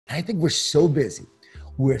I think we're so busy.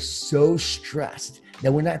 We're so stressed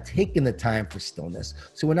that we're not taking the time for stillness.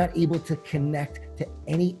 So we're not able to connect to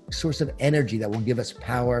any source of energy that will give us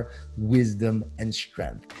power, wisdom, and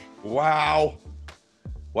strength. Wow.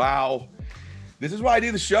 Wow. This is why I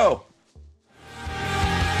do the show.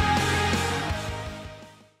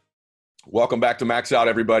 Welcome back to Max Out,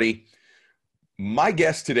 everybody. My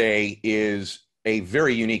guest today is a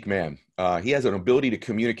very unique man. He has an ability to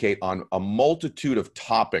communicate on a multitude of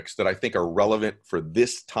topics that I think are relevant for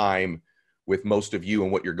this time with most of you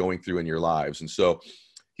and what you're going through in your lives. And so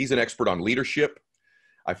he's an expert on leadership.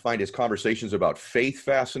 I find his conversations about faith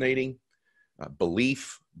fascinating,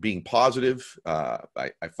 belief, being positive.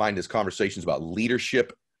 I find his conversations about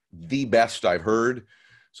leadership the best I've heard.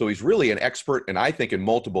 So he's really an expert, and I think in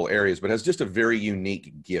multiple areas, but has just a very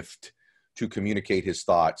unique gift to communicate his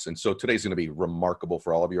thoughts. And so today's going to be remarkable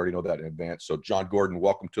for all of you. Already know that in advance. So Jon Gordon,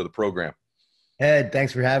 welcome to the program. Ed,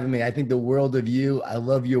 thanks for having me. I think the world of you. I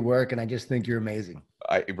love your work, and I just think you're amazing.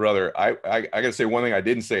 Brother, I got to say one thing I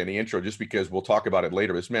didn't say in the intro, just because we'll talk about it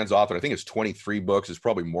later. This man's author, I think it's 23 books. It's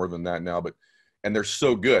probably more than that now, and they're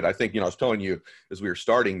so good. I think, I was telling you as we were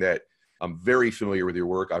starting that I'm very familiar with your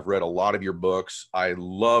work. I've read a lot of your books. I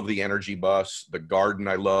love The Energy Bus, The Garden.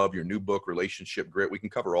 I love your new book, Relationship Grit. We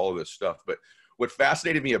can cover all of this stuff. But what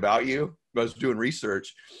fascinated me about you, I was doing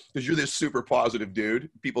research, because you're this super positive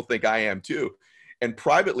dude. People think I am too. And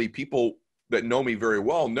privately, people that know me very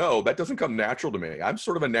well know that doesn't come natural to me. I'm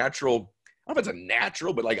sort of a natural, I don't know if it's a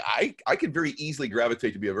natural, but like I could very easily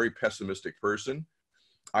gravitate to be a very pessimistic person.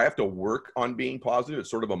 I have to work on being positive. It's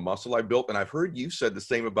sort of a muscle I built. And I've heard you said the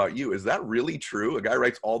same about you. Is that really true? A guy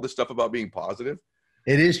writes all this stuff about being positive?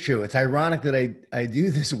 It is true. It's ironic that I do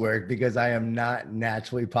this work because I am not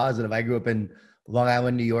naturally positive. I grew up in Long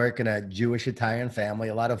Island, New York, in a Jewish Italian family.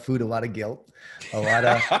 A lot of food, a lot of guilt, a lot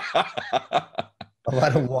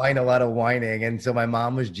of wine, a lot of whining. And so my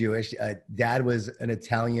mom was Jewish. Dad was an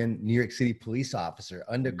Italian New York City police officer,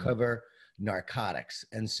 undercover narcotics.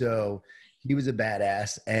 And so he was a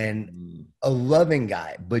badass and a loving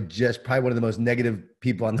guy, but just probably one of the most negative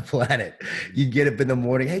people on the planet. You'd get up in the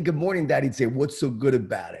morning, hey, good morning, Dad. He'd say, what's so good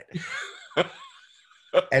about it?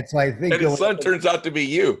 And so I think, and his son turns out to be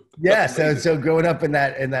you. Yeah. So growing up in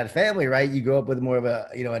that family, right, you grow up with more of a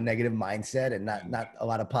negative mindset and not a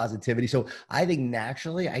lot of positivity. So I think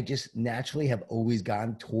naturally, I just naturally have always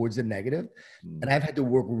gone towards the negative, and I've had to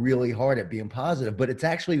work really hard at being positive. But it's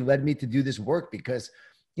actually led me to do this work because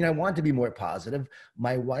I want to be more positive.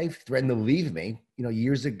 My wife threatened to leave me,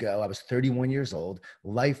 years ago. I was 31 years old.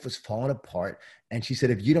 Life was falling apart. And she said,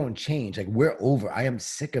 if you don't change, like, we're over. I am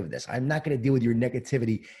sick of this. I'm not going to deal with your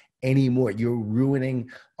negativity anymore. You're ruining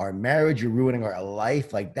our marriage. You're ruining our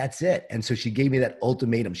life. Like, that's it. And so she gave me that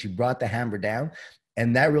ultimatum. She brought the hammer down.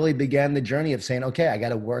 And that really began the journey of saying, okay, I got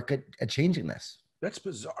to work at changing this. That's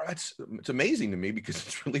bizarre. It's amazing to me because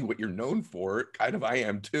it's really what you're known for. Kind of I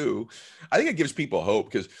am too. I think it gives people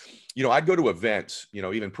hope because, I'd go to events,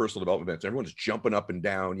 even personal development events. Everyone's jumping up and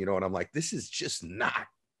down, and I'm like, this is just not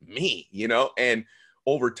me, and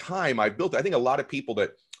over time I think a lot of people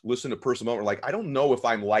that listen to personal development are like, I don't know if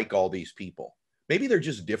I'm like all these people. Maybe they're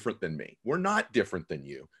just different than me. We're not different than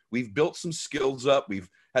you. We've built some skills up. We've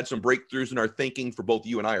had some breakthroughs in our thinking. For both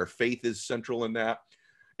you and I, our faith is central in that.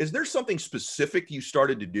 Is there something specific you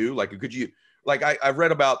started to do? Like, could you, like, I've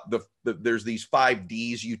read about there's these 5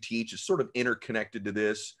 Ds you teach. It's sort of interconnected to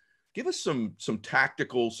this. Give us some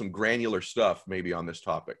tactical, some granular stuff maybe on this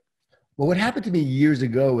topic. Well, what happened to me years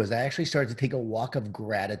ago was I actually started to take a walk of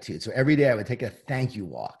gratitude. So every day I would take a thank you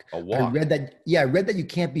walk. A walk. I read that you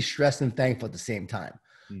can't be stressed and thankful at the same time.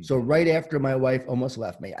 So right after my wife almost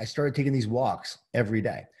left me, I started taking these walks every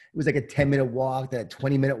day. It was like a 10-minute walk, then a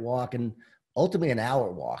 20-minute walk, and ultimately an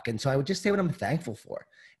hour walk. And so I would just say what I'm thankful for.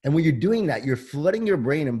 And when you're doing that, you're flooding your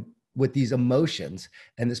brain with these emotions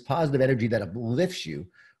and this positive energy that uplifts you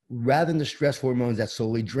rather than the stress hormones that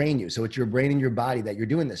slowly drain you. So it's your brain and your body that you're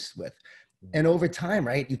doing this with. And over time,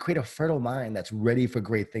 right, you create a fertile mind that's ready for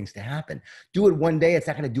great things to happen. Do it one day, it's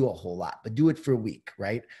not going to do a whole lot, but do it for a week,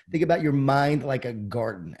 right? Think about your mind like a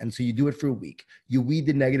garden. And so you do it for a week. You weed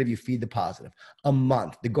the negative, you feed the positive. A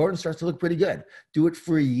month, the garden starts to look pretty good. Do it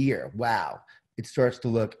for a year. Wow. It starts to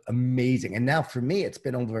look amazing. And now for me, it's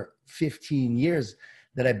been over 15 years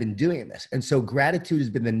that I've been doing this. And so gratitude has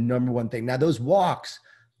been the number one thing. Now those walks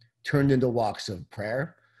turned into walks of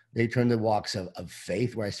prayer. They turned into walks of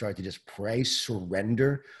faith where I started to just pray,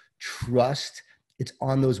 surrender, trust. It's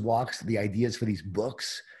on those walks. The ideas for these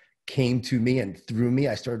books came to me, and through me,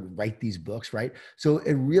 I started to write these books, right? So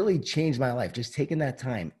it really changed my life, just taking that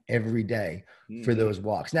time every day for those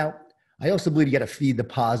walks. Now, I also believe you got to feed the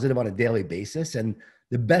positive on a daily basis. And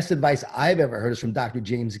The best advice I've ever heard is from Dr.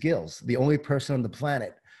 James Gills, the only person on the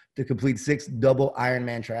planet to complete 6 double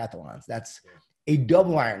Ironman triathlons. That's a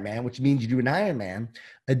double Ironman, which means you do an Ironman,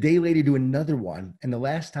 a day later do another one. And the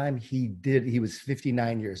last time he did, he was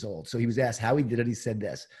 59 years old. So he was asked how he did it. He said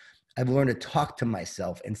this: I've learned to talk to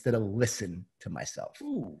myself instead of listen to myself.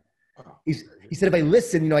 Ooh. He said, if I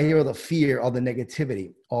listen, I hear all the fear, all the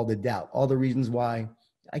negativity, all the doubt, all the reasons why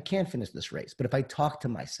I can't finish this race. But if I talk to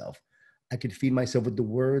myself, I could feed myself with the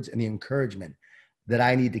words and the encouragement that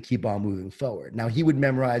I need to keep on moving forward. Now, he would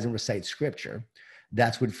memorize and recite scripture.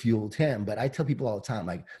 That's what fueled him. But I tell people all the time,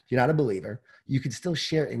 like, if you're not a believer, you can still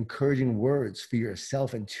share encouraging words for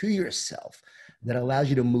yourself and to yourself that allows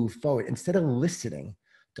you to move forward instead of listening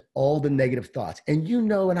to all the negative thoughts. And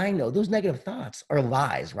and I know those negative thoughts are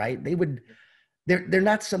lies, right? They're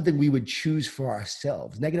not something we would choose for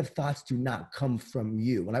ourselves. Negative thoughts do not come from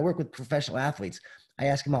you. When I work with professional athletes, I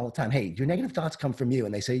ask them all the time, hey, do your negative thoughts come from you?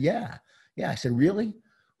 And they say, yeah. I said, really?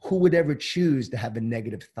 Who would ever choose to have a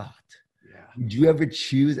negative thought? Yeah. Do you ever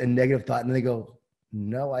choose a negative thought? And they go,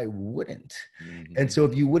 no, I wouldn't. Mm-hmm. And so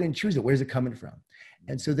if you wouldn't choose it, where's it coming from?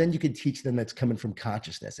 And so then you can teach them that's coming from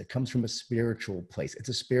consciousness. It comes from a spiritual place. It's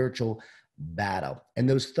a spiritual battle. And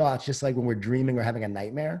those thoughts, just like when we're dreaming or having a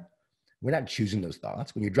nightmare, we're not choosing those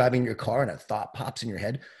thoughts. When you're driving your car and a thought pops in your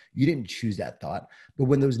head, you didn't choose that thought. But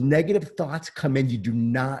when those negative thoughts come in, you do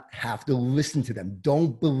not have to listen to them.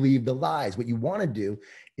 Don't believe the lies. What you want to do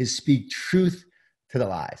is speak truth to the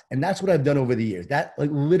lies. And that's what I've done over the years. That, like,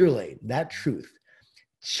 literally, that truth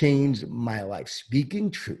changed my life. Speaking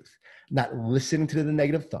truth. Not listening to the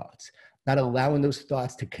negative thoughts, not allowing those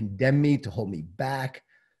thoughts to condemn me, to hold me back,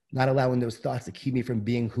 not allowing those thoughts to keep me from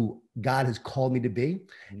being who God has called me to be.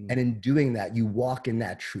 And in doing that, you walk in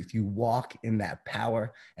that truth, you walk in that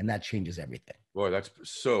power, and that changes everything. Boy, I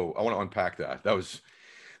want to unpack that. That's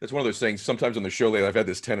one of those things. Sometimes on the show lately, I've had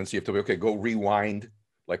this tendency of to be, okay, go rewind,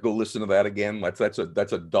 like go listen to that again. That's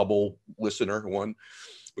a double listener one.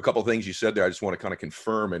 A couple of things you said there, I just want to kind of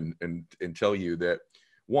confirm and tell you that.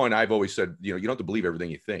 One, I've always said, you don't have to believe everything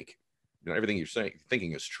you think. Everything you're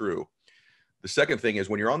thinking is true. The second thing is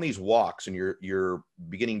when you're on these walks and you're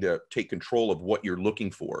beginning to take control of what you're looking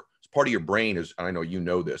for, it's part of your brain is, and I know you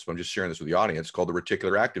know this, but I'm just sharing this with the audience, called the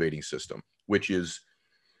reticular activating system, which is,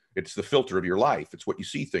 it's the filter of your life. It's what you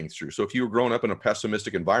see things through. So if you were growing up in a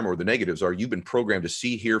pessimistic environment where the negatives are, you've been programmed to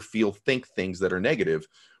see, hear, feel, think things that are negative.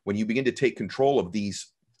 When you begin to take control of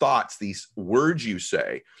these thoughts, these words you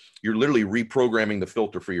say, you're literally reprogramming the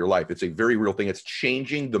filter for your life. It's a very real thing. It's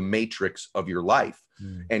changing the matrix of your life.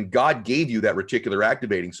 And God gave you that reticular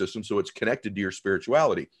activating system, so it's connected to your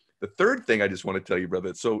spirituality. The third thing I just want to tell you, brother,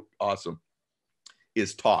 it's so awesome,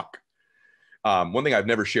 is talk. One thing I've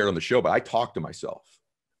never shared on the show, but I talk to myself.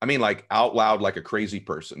 I mean, like out loud, like a crazy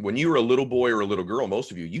person. When you were a little boy or a little girl, most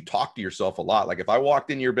of you talk to yourself a lot. Like if I walked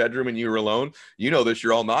in your bedroom and you were alone, this,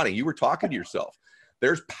 you're all nodding. You were talking to yourself.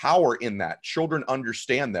 There's power in that. Children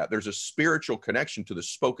understand that. There's a spiritual connection to the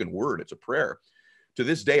spoken word. It's a prayer. To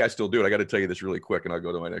this day, I still do it. I got to tell you this really quick, and I'll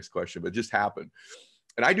go to my next question, but it just happened.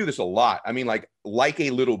 And I do this a lot. I mean, like a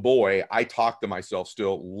little boy, I talk to myself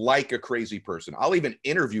still like a crazy person. I'll even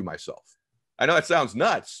interview myself. I know that sounds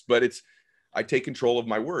nuts, but I take control of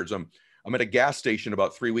my words. I'm at a gas station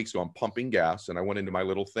about 3 weeks ago. I'm pumping gas, and I went into my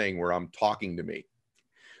little thing where I'm talking to me.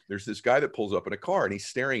 There's this guy that pulls up in a car, and he's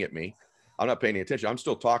staring at me. I'm not paying any attention. I'm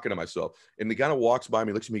still talking to myself. And the guy that walks by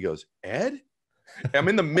me, looks at me, goes, Ed? I'm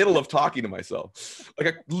in the middle of talking to myself.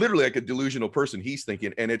 Literally like a delusional person, he's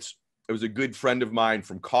thinking. And it was a good friend of mine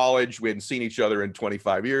from college. We hadn't seen each other in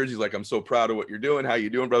 25 years. He's like, I'm so proud of what you're doing. How you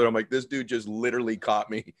doing, brother? I'm like, this dude just literally caught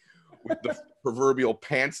me with the proverbial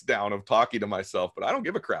pants down of talking to myself. But I don't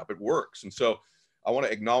give a crap. It works. And so I want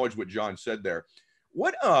to acknowledge what Jon said there.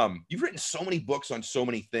 You've written so many books on so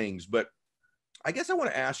many things, but I guess I want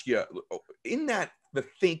to ask you, in the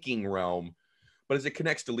thinking realm, but as it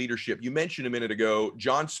connects to leadership, you mentioned a minute ago,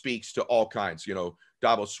 Jon speaks to all kinds, Dabo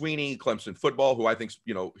Swinney, Clemson football, who I think,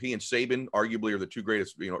 he and Saban arguably are the two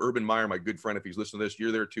greatest, Urban Meyer, my good friend, if he's listening to this,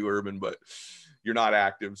 you're there too, Urban, but you're not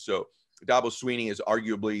active. So Dabo Swinney is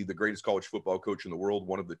arguably the greatest college football coach in the world,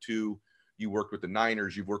 one of the two. You worked with the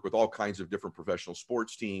Niners, you've worked with all kinds of different professional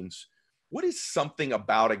sports teams. What is something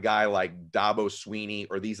about a guy like Dabo Swinney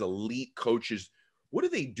or these elite coaches? What do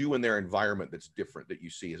they do in their environment that's different that you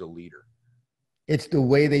see as a leader? It's the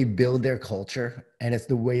way they build their culture, and it's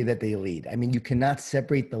the way that they lead. I mean, you cannot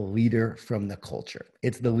separate the leader from the culture.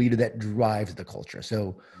 It's the leader that drives the culture.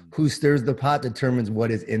 So who stirs the pot determines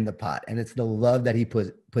what is in the pot. And it's the love that he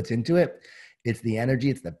puts into it. It's the energy,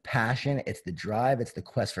 it's the passion, it's the drive, it's the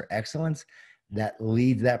quest for excellence. that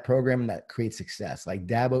leads that program and that creates success. Like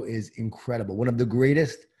Dabo is incredible. One of the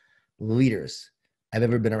greatest leaders I've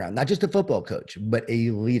ever been around, not just a football coach, but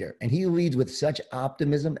a leader. And he leads with such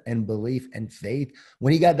optimism and belief and faith.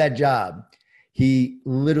 When he got that job, he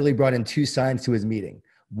literally brought in 2 signs to his meeting.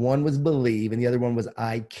 One was believe, and the other one was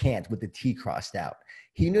I can't, with the T crossed out.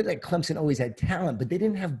 He knew that Clemson always had talent, but they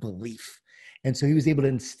didn't have belief. And so he was able to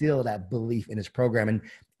instill that belief in his program. And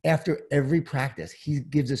after every practice, he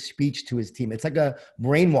gives a speech to his team. It's like a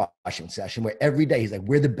brainwashing session where every day he's like,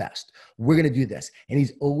 we're the best. We're going to do this. And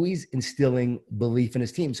he's always instilling belief in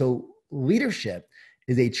his team. So leadership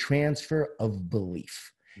is a transfer of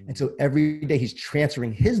belief. And so every day he's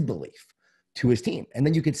transferring his belief to his team. And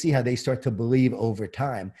then you can see how they start to believe over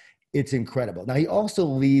time. It's incredible. Now, he also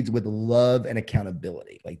leads with love and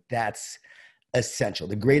accountability. Like that's essential.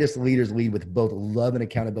 The greatest leaders lead with both love and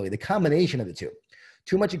accountability, the combination of the two.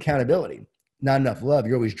 Too much accountability, not enough love.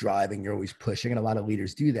 You're always driving, you're always pushing, and a lot of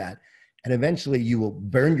leaders do that. And eventually you will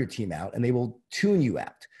burn your team out and they will tune you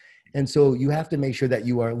out. And so you have to make sure that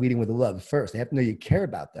you are leading with love first. They have to know you care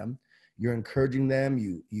about them. You're encouraging them.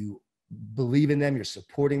 You believe in them. You're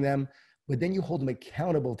supporting them. But then you hold them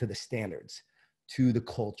accountable to the standards, to the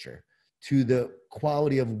culture, to the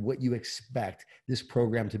quality of what you expect this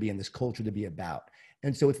program to be and this culture to be about.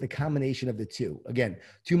 And so it's the combination of the two. Again,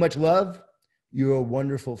 too much love. You're a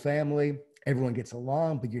wonderful family. Everyone gets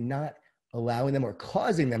along, but you're not allowing them or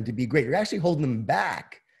causing them to be great. You're actually holding them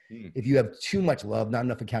back if you have too much love, not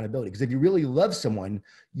enough accountability. Because if you really love someone,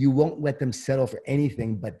 you won't let them settle for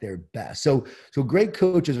anything but their best. So great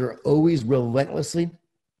coaches are always relentlessly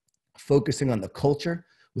focusing on the culture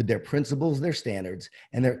with their principles, their standards,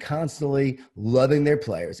 and they're constantly loving their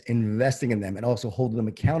players, investing in them, and also holding them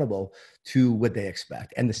accountable to what they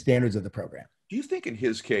expect and the standards of the program. Do you think in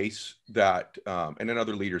his case that, and in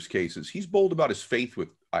other leaders' cases, he's bold about his faith with,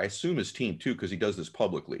 I assume, his team too, because he does this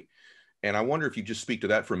publicly. And I wonder if you just speak to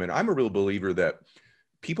that for a minute. I'm a real believer that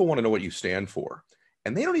people want to know what you stand for.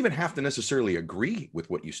 And they don't even have to necessarily agree with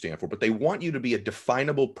what you stand for, but they want you to be a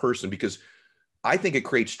definable person, because I think it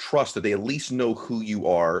creates trust that they at least know who you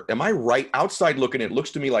are. Am I right? Outside looking, it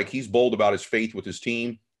looks to me like he's bold about his faith with his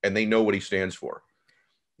team and they know what he stands for.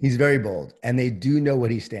 He's very bold, and they do know what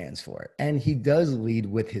he stands for. And he does lead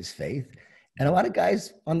with his faith. And a lot of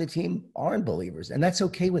guys on the team aren't believers, and that's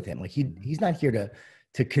okay with him. Like he's not here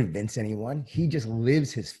to convince anyone. He just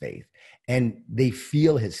lives his faith, and they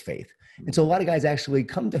feel his faith. And so a lot of guys actually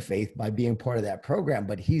come to faith by being part of that program,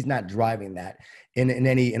 but he's not driving that in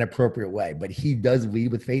any inappropriate way. But he does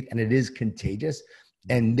lead with faith, and it is contagious,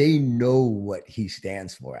 and they know what he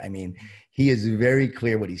stands for. I mean, he is very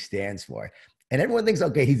clear what he stands for. And everyone thinks,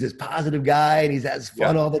 okay, he's this positive guy and he has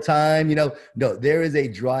fun all the time. No, there is a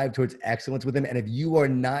drive towards excellence with him. And if you are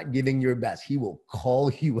not giving your best, he will call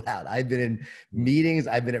you out. I've been in meetings,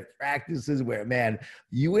 I've been at practices where, man,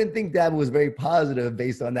 you wouldn't think Dabo was very positive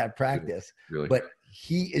based on that practice. Really? But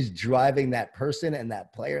he is driving that person and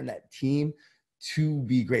that player and that team to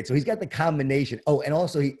be great. So he's got the combination. Oh, and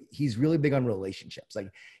also he's really big on relationships. Like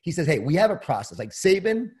he says, hey, we have a process. Like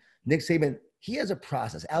Nick Saban, he has a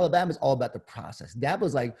process. Alabama's all about the process.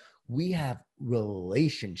 Dabo's like, we have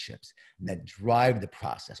relationships that drive the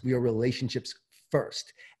process. We are relationships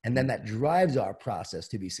first. And then that drives our process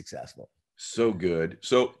to be successful. So good.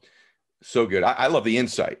 So good. I love the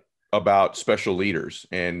insight about special leaders.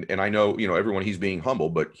 And I know, everyone, he's being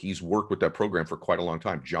humble, but he's worked with that program for quite a long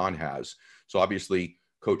time. Jon has. So obviously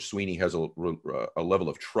Coach Sweeney has a level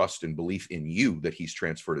of trust and belief in you that he's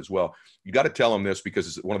transferred as well. You got to tell him this, because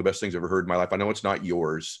it's one of the best things I've ever heard in my life. I know it's not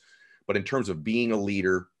yours, but in terms of being a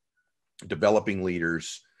leader, developing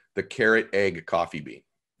leaders, the carrot, egg, coffee bean.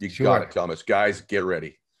 You got to tell him this. Guys, get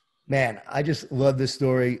ready. Man, I just love this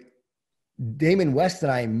story. Damon West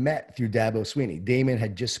and I met through Dabo Sweeney. Damon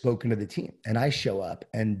had just spoken to the team, and I show up,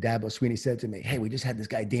 and Dabo Sweeney said to me, hey, we just had this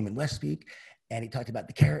guy Damon West speak. And he talked about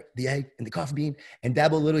the carrot, the egg, and the coffee bean. And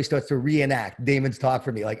Dabo literally starts to reenact Damon's talk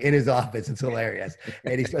for me, like in his office. It's hilarious.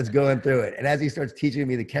 And he starts going through it. And as he starts teaching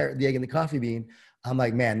me the carrot, the egg, and the coffee bean, I'm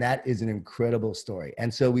like, man, that is an incredible story.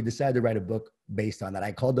 And so we decided to write a book based on that.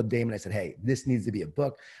 I called up Damon. I said, hey, this needs to be a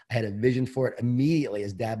book. I had a vision for it immediately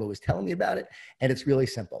as Dabo was telling me about it. And it's really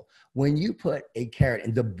simple. When you put a carrot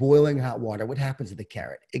into boiling hot water, what happens to the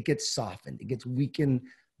carrot? It gets softened. It gets weakened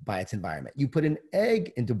by its environment. You put an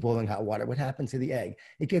egg into boiling hot water, what happens to the egg?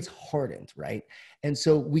 It gets hardened, right? And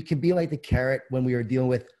so we can be like the carrot when we are dealing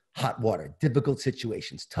with hot water, difficult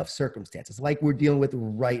situations, tough circumstances, like we're dealing with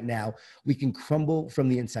right now. We can crumble from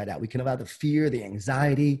the inside out. We can allow the fear, the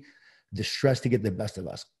anxiety, the stress to get the best of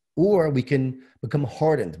us. Or we can become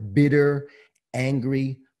hardened, bitter,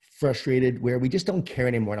 angry, frustrated, where we just don't care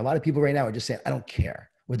anymore. And a lot of people right now are just saying, I don't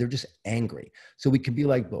care, or they're just angry. So we can be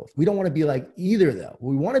like both. We don't want to be like either, though.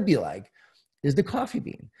 What we want to be like is the coffee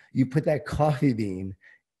bean. You put that coffee bean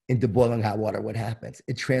into boiling hot water, what happens?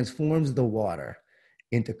 It transforms the water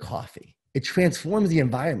into coffee. It transforms the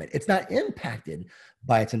environment. It's not impacted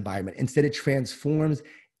by its environment. Instead, it transforms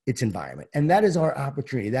its environment. And that is our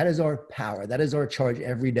opportunity. That is our power. That is our charge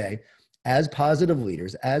every day. As positive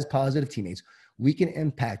leaders, as positive teammates, we can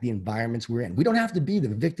impact the environments we're in. We don't have to be the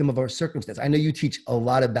victim of our circumstance. I know you teach a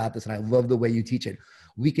lot about this, and I love the way you teach it.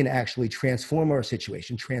 We can actually transform our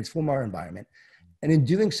situation, transform our environment. And in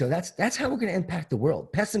doing so, that's how we're going to impact the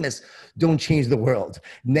world. Pessimists don't change the world.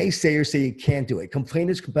 Naysayers say you can't do it.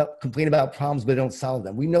 Complainers complain about problems, but don't solve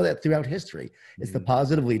them. We know that throughout history. It's the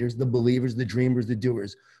positive leaders, the believers, the dreamers, the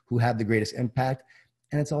doers who have the greatest impact.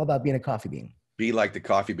 And it's all about being a coffee bean. Be like the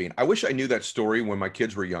coffee bean. I wish I knew that story when my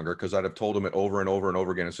kids were younger, because I'd have told them it over and over and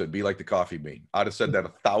over again and said, be like the coffee bean. I'd have said that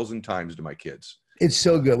 1,000 times to my kids. It's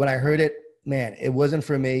so good. When I heard it, man, it wasn't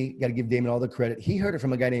for me. Got to give Damon all the credit. He heard it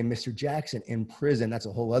from a guy named Mr. Jackson in prison. That's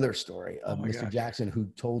a whole other story of Mr. Jackson, who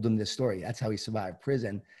told him this story. That's how he survived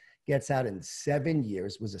prison. Gets out in 7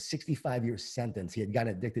 years, was a 65-year sentence. He had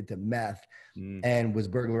gotten addicted to meth and was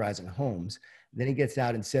burglarizing homes. Then he gets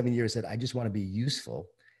out in 7 years, said, I just want to be useful.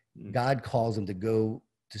 God calls him to go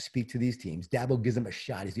to speak to these teams. Dabo gives him a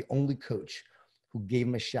shot. He's the only coach who gave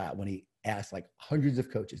him a shot when he asked like hundreds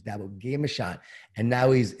of coaches. Dabo gave him a shot. And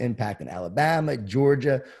now he's impacting Alabama,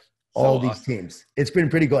 Georgia, all these teams. It's been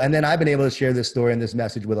pretty cool. And then I've been able to share this story and this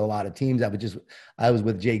message with a lot of teams. I was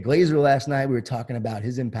with Jay Glazer last night. We were talking about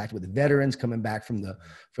his impact with veterans coming back from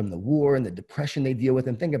the war and the depression they deal with.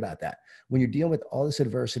 And think about that. When you're dealing with all this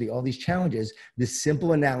adversity, all these challenges, this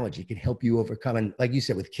simple analogy can help you overcome. And like you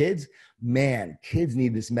said, with kids, man, kids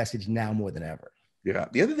need this message now more than ever. Yeah.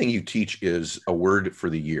 The other thing you teach is a word for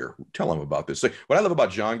the year. Tell them about this. So what I love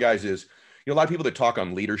about Jon, guys, is, a lot of people that talk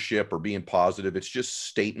on leadership or being positive, it's just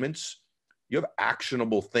statements. You have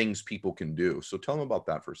actionable things people can do. So tell them about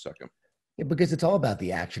that for a second. Yeah, because it's all about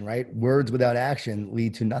the action, right? Words without action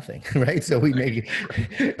lead to nothing, right? So we make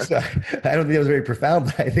it. So I don't think that was very profound,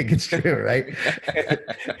 but I think it's true, right?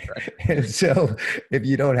 And so if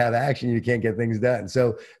you don't have action, you can't get things done.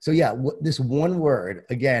 So yeah, this one word,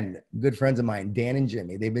 again, good friends of mine, Dan and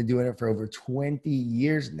Jimmy, they've been doing it for over 20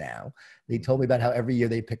 years now. They told me about how every year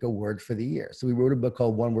they pick a word for the year. So we wrote a book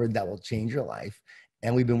called One Word That Will Change Your Life.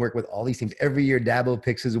 And we've been working with all these teams. Every year, Dabo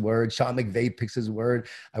picks his word. Sean McVay picks his word.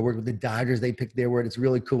 I work with the Dodgers. They pick their word. It's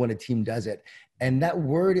really cool when a team does it. And that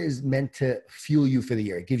word is meant to fuel you for the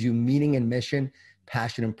year. It gives you meaning and mission,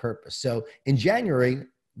 passion and purpose. So in January,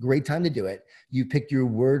 great time to do it. You pick your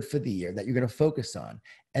word for the year that you're going to focus on.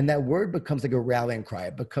 And that word becomes like a rallying cry.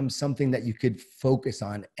 It becomes something that you could focus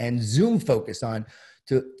on and Zoom focus on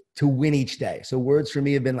to win each day. So words for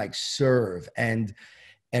me have been like serve and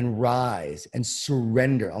rise and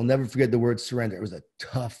surrender. I'll never forget the word surrender. It was a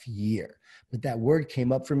tough year, but that word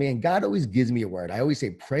came up for me, and God always gives me a word. I always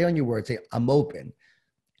say, pray on your word, say, I'm open,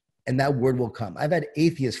 and that word will come. I've had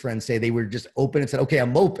atheist friends say they were just open and said, okay,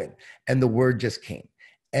 I'm open, and the word just came.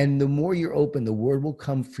 And the more you're open, the word will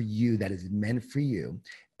come for you that is meant for you.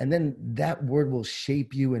 And then that word will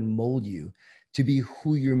shape you and mold you to be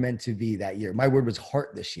who you're meant to be that year. My word was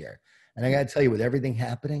heart this year. And I got to tell you, with everything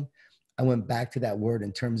happening, I went back to that word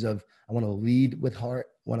in terms of, I want to lead with heart.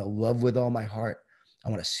 I want to love with all my heart. I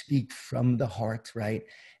want to speak from the heart, right?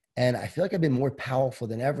 And I feel like I've been more powerful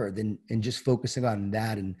than ever in just focusing on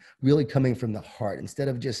that and really coming from the heart instead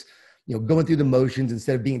of just, going through the motions,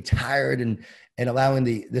 instead of being tired and allowing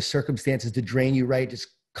the circumstances to drain you, right? Just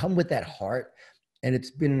come with that heart. And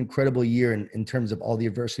it's been an incredible year in terms of all the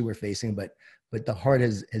adversity we're facing, but the heart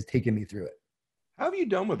has taken me through it. How have you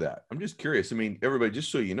done with that? I'm just curious. I mean, everybody,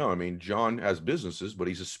 just so you know, Jon has businesses, but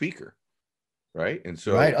he's a speaker, right? And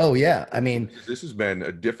so, right. Oh yeah. I mean, this has been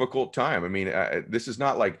a difficult time. This is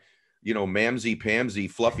not like,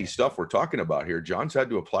 mamsy-pamsy fluffy stuff we're talking about here. Jon's had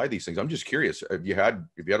to apply these things. I'm just curious. Have you had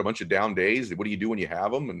a bunch of down days? What do you do when you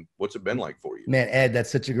have them? And what's it been like for you? Man, Ed,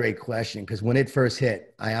 that's such a great question. Because when it first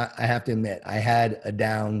hit, I have to admit, I had a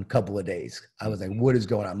down couple of days. I was like, what is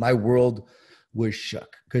going on? My world was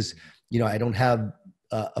shook because, I don't have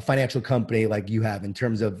a financial company like you have in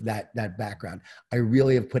terms of that background. I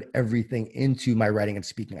really have put everything into my writing and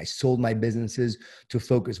speaking. I sold my businesses to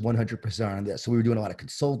focus 100% on this. So we were doing a lot of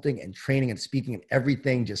consulting and training and speaking, and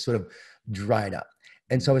everything just sort of dried up.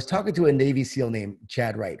 And so I was talking to a Navy SEAL named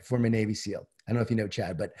Chad Wright, former Navy SEAL. I don't know if you know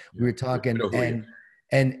Chad, but we were talking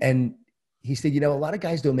and he said, a lot of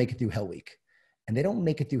guys don't make it through Hell Week, and they don't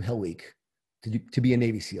make it through Hell Week to be a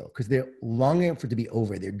Navy SEAL because they're longing for it to be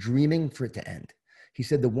over. They're dreaming for it to end. He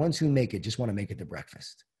said, the ones who make it just want to make it to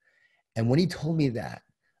breakfast. And when he told me that,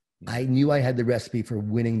 I knew I had the recipe for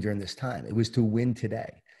winning during this time. It was to win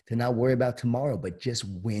today, to not worry about tomorrow, but just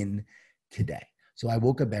win today. So I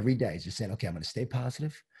woke up every day just saying, okay, I'm going to stay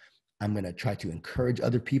positive. I'm going to try to encourage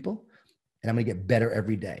other people, and I'm going to get better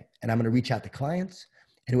every day. And I'm going to reach out to clients,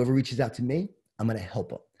 and whoever reaches out to me, I'm going to help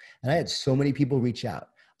them. And I had so many people reach out.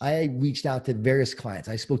 I reached out to various clients.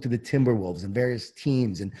 I spoke to the Timberwolves and various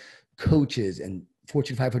teams and coaches and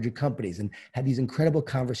Fortune 500 companies and had these incredible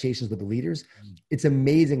conversations with the leaders. It's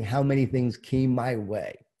amazing how many things came my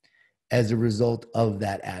way as a result of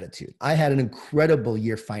that attitude. I had an incredible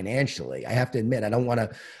year financially. I have to admit, I don't want to,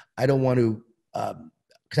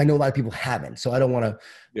 because I know a lot of people haven't. So I don't want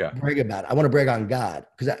to brag about it. I want to brag on God,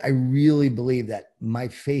 because I really believe that my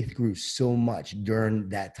faith grew so much during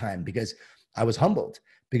that time, because I was humbled,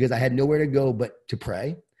 because I had nowhere to go but to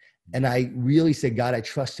pray. And I really said, God, I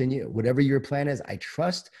trust in you. Whatever your plan is, I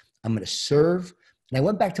trust. I'm going to serve. And I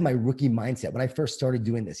went back to my rookie mindset when I first started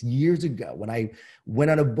doing this years ago, when I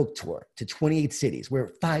went on a book tour to 28 cities where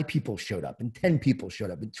 5 people showed up and 10 people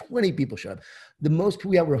showed up and 20 people showed up. The most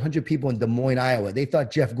we had were 100 people in Des Moines, Iowa. They thought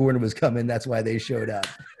Jeff Gordon was coming. That's why they showed up.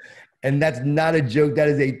 And that's not a joke. That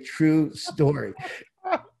is a true story.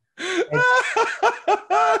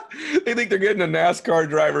 They think they're getting a NASCAR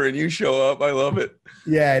driver and you show up. I love it.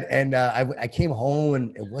 Yeah. And I came home,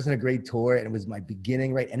 and it wasn't a great tour. And it was my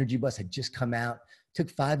beginning, right? Energy Bus had just come out. It took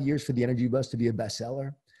 5 years for the Energy Bus to be a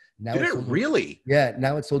bestseller. Now Did it really? Yeah.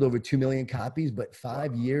 Now it's sold over 2 million copies, but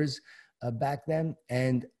 5 years back then.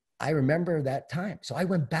 And I remember that time. So I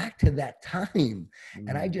went back to that time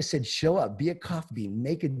and I just said, show up, be a coffee bean,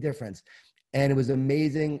 make a difference. And it was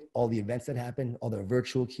amazing. All the events that happened, all the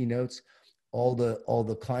virtual keynotes, all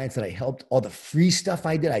the clients that I helped, all the free stuff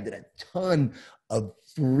I did a ton of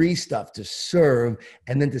free stuff to serve,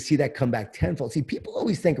 and then to see that come back tenfold. See, people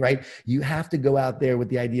always think, right, you have to go out there with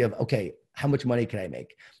the idea of, okay, how much money can I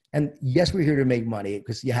make? And yes, we're here to make money,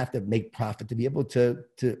 because you have to make profit to be able to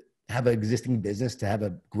have an existing business, to have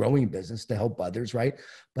a growing business, to help others, right?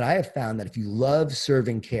 But I have found that if you love, serve,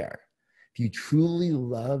 and care, if you truly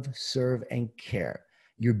love, serve, and care,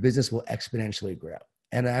 your business will exponentially grow.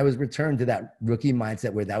 And I was returned to that rookie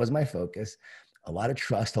mindset where that was my focus, a lot of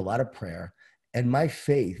trust, a lot of prayer. And my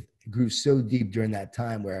faith grew so deep during that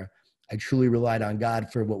time where I truly relied on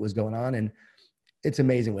God for what was going on. And it's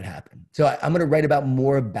amazing what happened. So I'm going to write about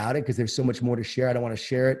more about it, because there's so much more to share. I don't want to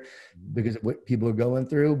share it because of what people are going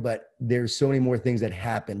through, but there's so many more things that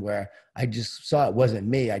happened where I just saw it wasn't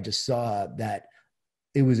me. I just saw that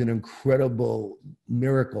it was an incredible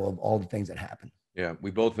miracle of all the things that happened. Yeah,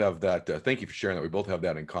 we both have that. Thank you for sharing that. We both have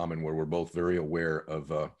that in common, where we're both very aware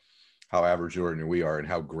of how average ordinary we are and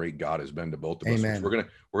how great God has been to both of us. Amen. We're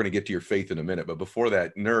gonna get to your faith in a minute, but before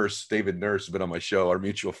that, David Nurse has been on my show, our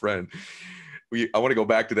mutual friend. I want to go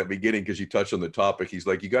back to that beginning, because you touched on the topic. He's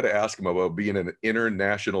like, you got to ask him about being an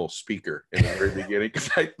international speaker in the very beginning, because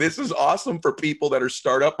this is awesome for people that are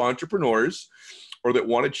startup entrepreneurs, or that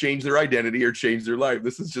want to change their identity or change their life.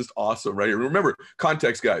 This is just awesome right here. Remember,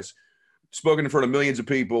 context, guys. Spoken in front of millions of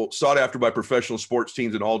people, sought after by professional sports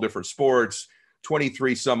teams in all different sports,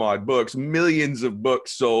 23 some odd books, millions of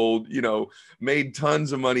books sold, made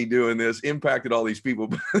tons of money doing this, impacted all these people.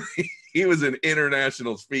 He was an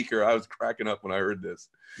international speaker. I was cracking up when I heard this.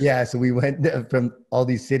 Yeah. So we went from all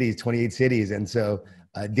these cities, 28 cities. And so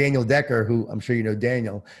Daniel Decker, who I'm sure you know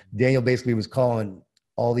Daniel basically was calling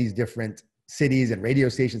all these different cities and radio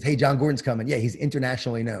stations. Hey, Jon Gordon's coming. Yeah, he's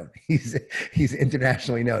internationally known. He's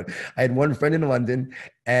internationally known. I had one friend in London,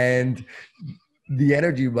 and the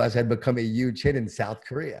Energy Bus had become a huge hit in South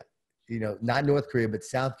Korea. Not North Korea, but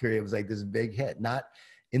South Korea was like this big hit. Not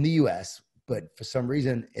in the US, but for some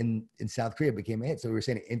reason in South Korea it became a hit. So we were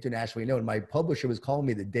saying internationally known. My publisher was calling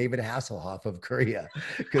me the David Hasselhoff of Korea,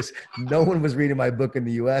 because no one was reading my book in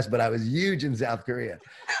the US, but I was huge in South Korea.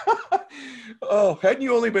 Oh, hadn't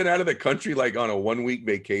you only been out of the country like on a 1-week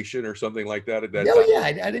vacation or something like that at that time? Yeah,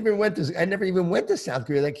 I never even went to South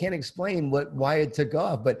Korea. I can't explain why it took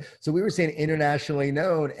off. But so we were saying internationally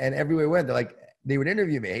known, and everywhere we went, they would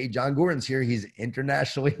interview me. Hey, Jon Gordon's here. He's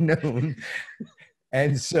internationally known.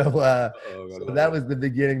 And so that was the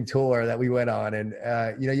beginning tour that we went on. And,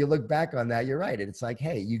 you look back on that, you're right. And it's like,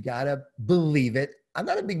 hey, you got to believe it. I'm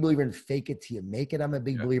not a big believer in fake it till you make it. I'm a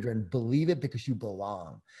big believer in believe it because you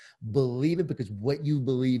belong. Believe it because what you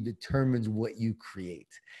believe determines what you create.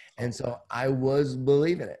 And so I was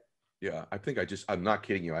believing it. Yeah, I think I'm not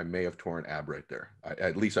kidding you. I may have torn ab right there.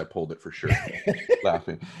 At least I pulled it for sure.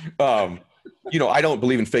 Laughing. I don't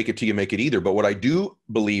believe in fake it till you make it either. But what I do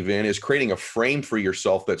believe in is creating a frame for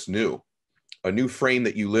yourself that's new. a new frame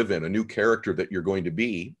that you live in, a new character that you're going to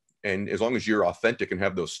be. And as long as you're authentic and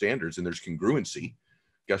have those standards and there's congruency,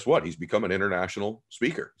 guess what? He's become an international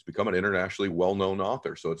speaker. He's become an internationally well-known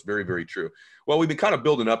author. So it's very, very true. Well, we've been kind of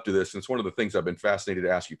building up to this, and it's one of the things I've been fascinated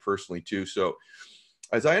to ask you personally too. So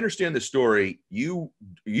as I understand the story,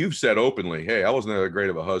 you've said openly, hey, I wasn't that great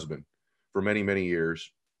of a husband for many, many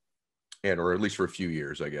years, or at least for a few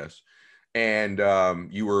years, I guess. And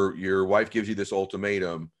your wife gives you this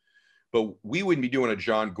ultimatum, but we wouldn't be doing a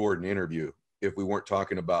Jon Gordon interview if we weren't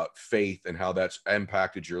talking about faith and how that's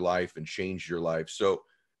impacted your life and changed your life. So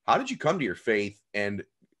how did you come to your faith? And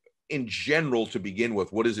in general, to begin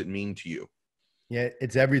with, what does it mean to you? Yeah,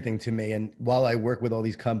 it's everything to me. And while I work with all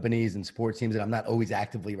these companies and sports teams, and I'm not always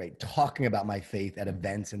actively talking about my faith at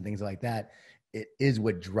events and things like that, it is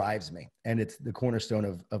what drives me. And it's the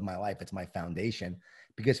cornerstone of my life. It's my foundation,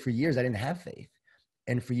 because for years I didn't have faith.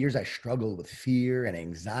 And for years I struggled with fear and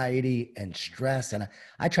anxiety and stress. And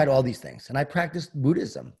I tried all these things, and I practiced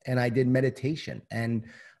Buddhism, and I did meditation, and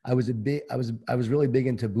I was really big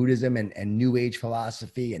into Buddhism and New Age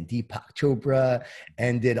philosophy and Deepak Chopra,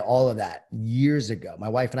 and did all of that years ago. My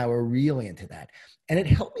wife and I were really into that, and it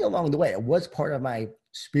helped me along the way. It was part of my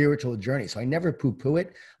spiritual journey. So I never poo-poo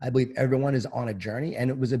it. I believe everyone is on a journey, and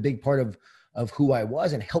it was a big part of who I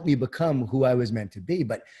was and helped me become who I was meant to be.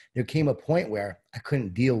 But there came a point where I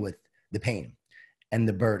couldn't deal with the pain and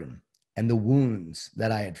the burden and the wounds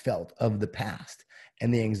that I had felt of the past,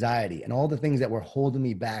 and the anxiety and all the things that were holding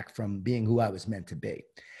me back from being who I was meant to be.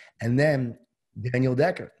 And then Daniel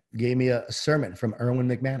Decker gave me a sermon from Erwin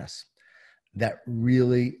McManus that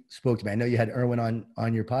really spoke to me. I know you had Erwin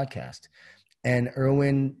on your podcast, and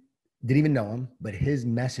Erwin didn't even know him, but his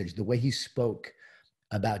message, the way he spoke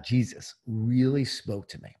about Jesus, really spoke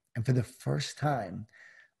to me. And for the first time,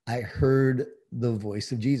 I heard the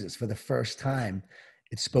voice of Jesus. For the first time,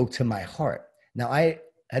 it spoke to my heart. Now, I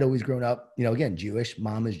had always grown up, again, Jewish.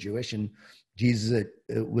 Mom is Jewish, and Jesus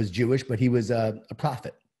was Jewish, but he was a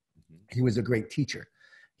prophet. He was a great teacher.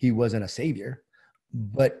 He wasn't a savior.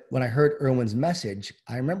 But when I heard Erwin's message,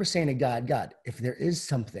 I remember saying to God, if there is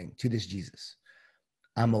something to this Jesus,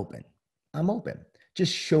 I'm open. I'm open.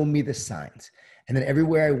 Just show me the signs. And then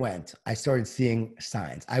everywhere I went, I started seeing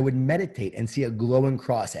signs. I would meditate and see a glowing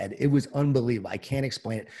cross, Ed. It was unbelievable. I can't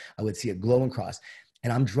explain it. I would see a glowing cross.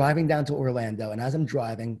 And I'm driving down to Orlando. And as I'm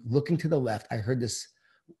driving, looking to the left, I heard this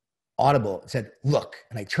audible. It said, look.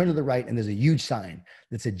 And I turned to the right, and there's a huge sign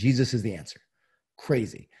that said, Jesus is the answer.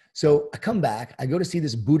 Crazy. So I come back. I go to see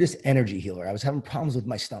this Buddhist energy healer. I was having problems with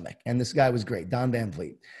my stomach. And this guy was great, Don Van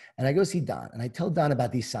Vliet. And I go see Don. And I tell Don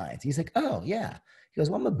about these signs. He's like, oh, yeah. He goes,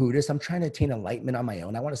 well, I'm a Buddhist. I'm trying to attain enlightenment on my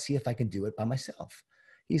own. I want to see if I can do it by myself.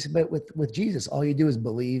 He said, but with Jesus, all you do is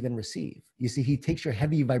believe and receive. You see, he takes your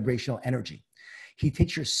heavy vibrational energy. He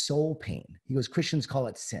takes your soul pain. He goes, Christians call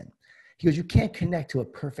it sin. He goes, you can't connect to a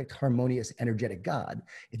perfect, harmonious, energetic God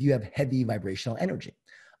if you have heavy vibrational energy.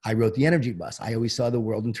 I wrote the energy bus. I always saw the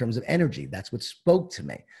world in terms of energy. That's what spoke to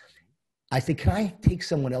me. I said, can I take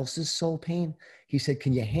someone else's soul pain? He said,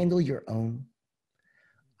 can you handle your own?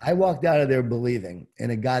 I walked out of there believing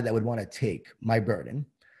in a God that would want to take my burden,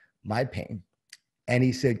 my pain. And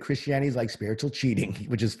he said, Christianity is like spiritual cheating,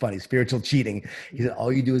 which is funny, spiritual cheating. He said,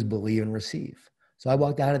 all you do is believe and receive. So I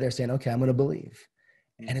walked out of there saying, okay, I'm going to believe.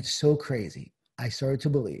 And it's so crazy. I started to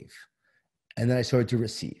believe, and then I started to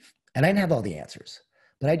receive. And I didn't have all the answers,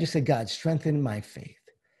 but I just said, God, strengthen my faith.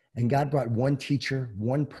 And God brought one teacher,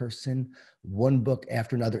 one person, one book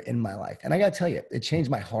after another in my life. And I got to tell you, it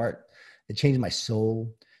changed my heart. It changed my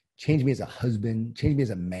soul. Changed me as a husband, changed me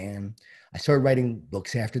as a man. I started writing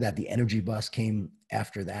books after that. The Energy Bus came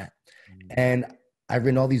after that. And I've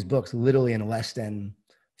written all these books literally in less than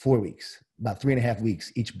 4 weeks, about 3.5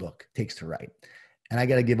 weeks each book takes to write. And I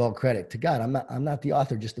got to give all credit to God. I'm not the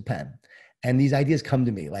author, just the pen. And these ideas come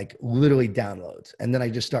to me like literally downloads. And then I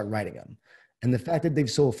just start writing them. And the fact that they've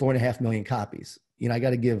sold 4.5 million copies, I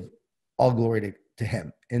got to give all glory to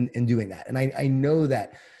him in doing that. And I know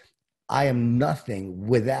that I am nothing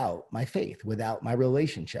without my faith, without my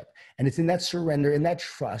relationship. And it's in that surrender, in that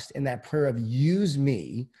trust, in that prayer of use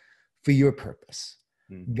me for your purpose.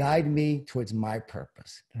 Guide me towards my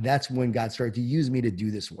purpose. That's when God started to use me to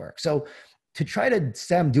do this work. So to try to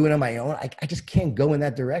say I'm doing it on my own, I just can't go in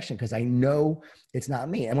that direction because I know it's not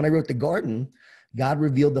me. And when I wrote The Garden, God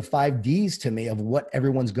revealed the 5 Ds to me of what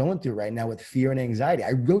everyone's going through right now with fear and anxiety.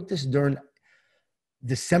 I wrote this during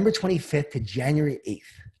December 25th to January 8th.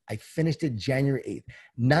 I finished it January 8th,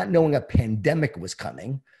 not knowing a pandemic was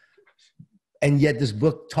coming. And yet this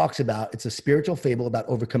book talks about, it's a spiritual fable about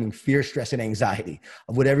overcoming fear, stress, and anxiety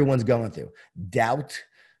of what everyone's going through. Doubt,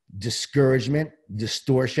 discouragement,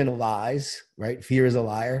 distortion, lies, right? Fear is a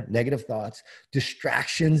liar, negative thoughts,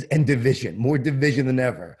 distractions, and division. More division than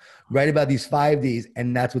ever. Write about these 5Ds,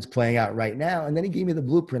 and that's what's playing out right now. And then he gave me the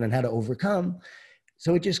blueprint on how to overcome.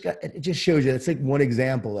 So it just shows you, it's like one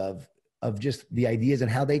example of just the ideas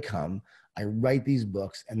and how they come. I write these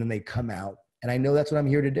books and then they come out, and I know that's what I'm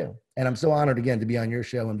here to do. And I'm so honored again to be on your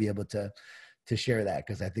show and be able to share that,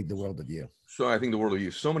 because I think the world of you. So I think the world of you.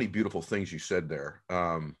 So many beautiful things you said there.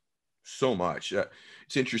 So much.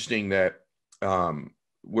 It's interesting that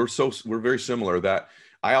we're very similar. That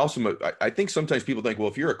I think sometimes people think, well,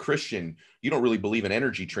 if you're a Christian, you don't really believe in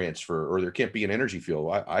energy transfer, or there can't be an energy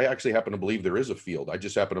field. I actually happen to believe there is a field. I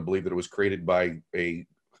just happen to believe that it was created by a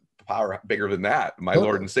power bigger than that, my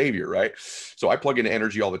Lord and Savior, right? So I plug into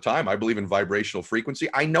energy all the time. I believe in vibrational frequency.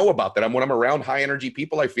 I know about that. When I'm around high energy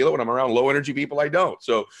people, I feel it. When I'm around low energy people, I don't.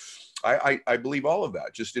 So I believe all of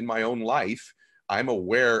that. Just in my own life, I'm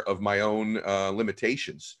aware of my own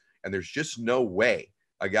limitations. And there's just no way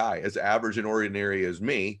a guy as average and ordinary as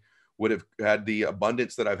me would have had the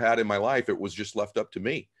abundance that I've had in my life. It was just left up to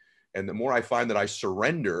me. And the more I find that I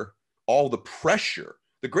surrender all the pressure,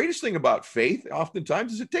 the greatest thing about faith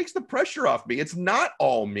oftentimes is it takes the pressure off me. It's not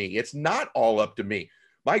all me. It's not all up to me.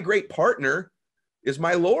 My great partner is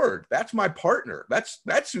my Lord. That's my partner.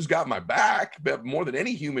 That's who's got my back more than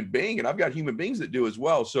any human being. And I've got human beings that do as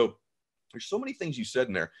well. So there's so many things you said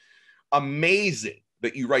in there. Amazing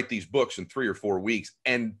that you write these books in 3 or 4 weeks,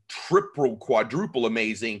 and triple, quadruple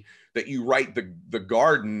amazing that you write the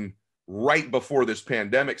garden right before this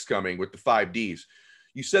pandemic's coming with the 5Ds.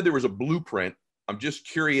 You said there was a blueprint. I'm just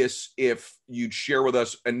curious if you'd share with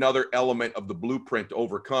us another element of the blueprint to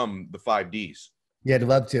overcome the 5Ds. Yeah, I'd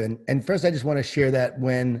love to. And first, I just want to share that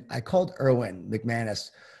when I called Erwin McManus,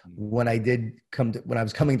 when I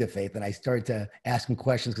was coming to faith, and I started to ask him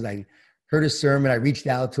questions because I heard his sermon, I reached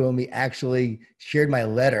out to him. He actually shared my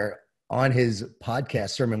letter on his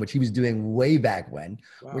podcast sermon, which he was doing way back when.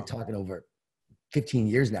 Wow. We're talking over 15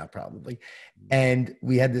 years now, probably. And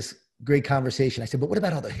we had this great conversation. I said, but what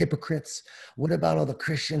about all the hypocrites? What about all the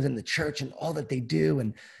Christians in the church and all that they do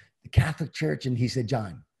and the Catholic Church? And he said,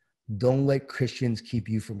 Jon, don't let Christians keep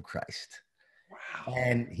you from Christ. Wow.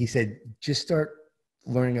 And he said, just start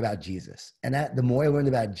learning about Jesus. And the more I learned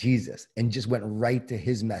about Jesus and just went right to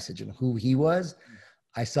his message and who he was,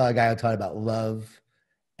 I saw a guy who taught about love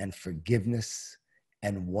and forgiveness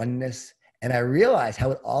and oneness. And I realized how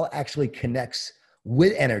it all actually connects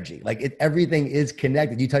with energy. Like everything is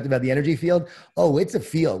connected. You talked about the energy field. Oh, it's a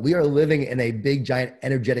field. We are living in a big, giant,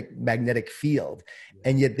 energetic, magnetic field.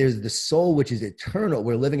 And yet there's the soul, which is eternal.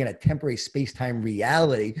 We're living in a temporary space-time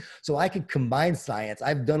reality. So I could combine science.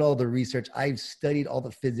 I've done all the research. I've studied all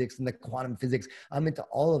the physics and the quantum physics. I'm into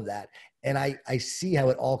all of that. And I see how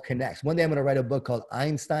it all connects. One day I'm going to write a book called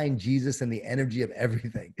Einstein, Jesus, and the Energy of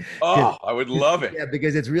Everything. Oh, I would love it. Yeah,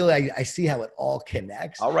 because it's really, I see how it all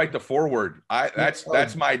connects. I'll write the foreword.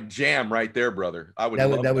 That's my jam right there, brother.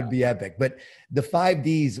 That would be epic. But the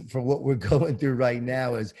 5Ds for what we're going through right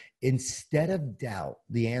now is, instead of doubt,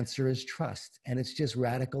 the answer is trust. And it's just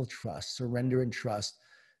radical trust, surrender and trust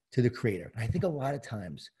to the Creator. And I think a lot of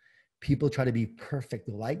times people try to be perfect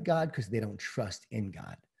like God because they don't trust in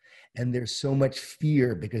God. And there's so much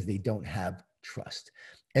fear because they don't have trust.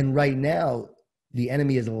 And right now, the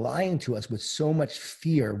enemy is lying to us with so much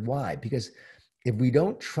fear. Why? Because if we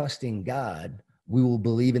don't trust in God, we will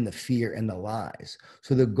believe in the fear and the lies.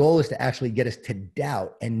 So the goal is to actually get us to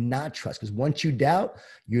doubt and not trust. Because once you doubt,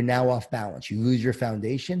 you're now off balance. You lose your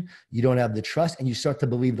foundation. You don't have the trust, and you start to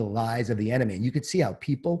believe the lies of the enemy. And you can see how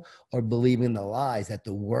people are believing the lies, that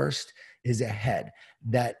the worst is ahead,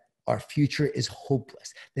 that our future is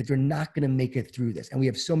hopeless, that they're not going to make it through this. And we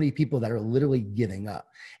have so many people that are literally giving up.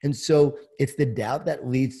 And so it's the doubt that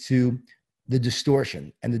leads to the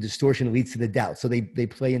distortion, and the distortion leads to the doubt. So they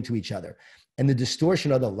play into each other. And the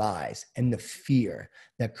distortion are the lies and the fear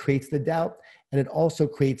that creates the doubt. And it also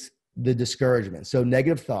creates the discouragement. So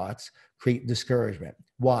negative thoughts create discouragement.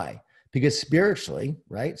 Why? Because spiritually,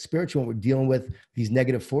 right? Spiritually, when we're dealing with these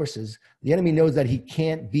negative forces, the enemy knows that he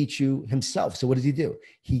can't beat you himself. So what does he do?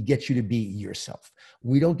 He gets you to be yourself.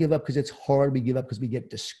 We don't give up because it's hard. We give up because we get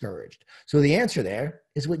discouraged. So the answer there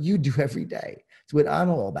is what you do every day. It's what I'm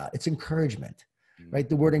all about. It's encouragement, right?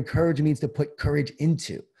 The word encourage means to put courage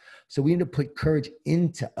into. So we need to put courage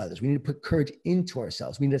into others. We need to put courage into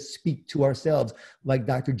ourselves. We need to speak to ourselves like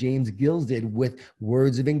Dr. James Gills did, with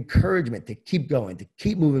words of encouragement to keep going, to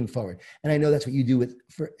keep moving forward. And I know that's what you do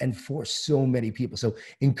for so many people. So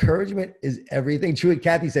encouragement is everything. Truly,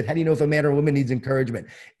 Kathy said, how do you know if a man or a woman needs encouragement?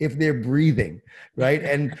 If they're breathing, right?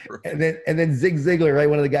 And then Zig Ziglar, right?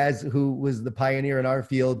 One of the guys who was the pioneer in our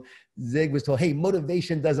field, Zig was told, hey,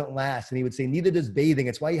 motivation doesn't last. And he would say, neither does bathing.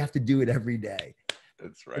 It's why you have to do it every day.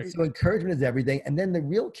 That's right. And so encouragement is everything. And then the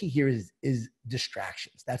real key here is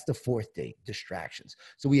distractions. That's the fourth D, distractions.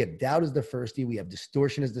 So we have doubt as the first D. We have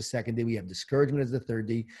distortion as the second D. We have discouragement as the third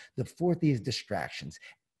D. The fourth D is distractions.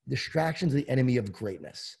 Distractions are the enemy of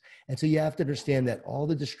greatness. And so you have to understand that all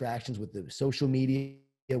the distractions with the social media,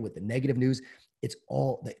 with the negative news, it's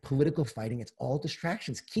all the political fighting. It's all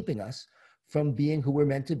distractions keeping us from being who we're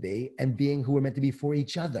meant to be and being who we're meant to be for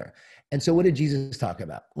each other. And so what did Jesus talk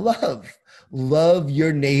about? Love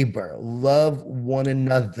your neighbor, love one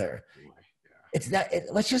another. It's that,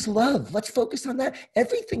 let's just love. Let's focus on that.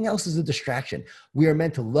 Everything else is a distraction. We are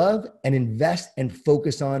meant to love and invest and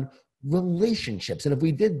focus on relationships. And if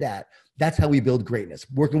we did that, that's how we build greatness.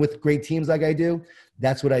 Working with great teams like I do,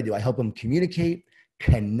 that's what I do. I help them communicate,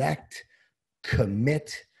 connect,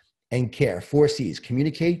 commit, and care. 4 C's: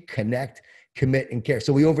 communicate, connect, commit, and care.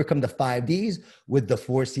 So we overcome the 5 D's with the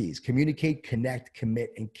 4 C's: communicate, connect,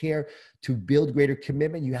 commit, and care. To build greater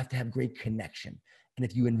commitment, you have to have great connection. And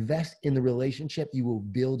if you invest in the relationship, you will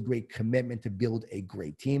build great commitment to build a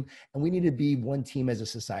great team. And we need to be one team as a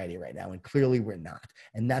society right now. And clearly we're not.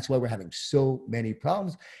 And that's why we're having so many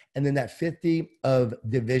problems. And then that 50 of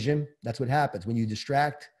division, that's what happens. When you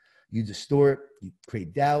distract, you distort, you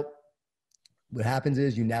create doubt. What happens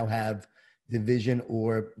is you now have division,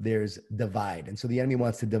 or there's divide. And so the enemy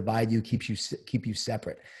wants to divide you, keep you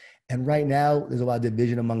separate. And right now there's a lot of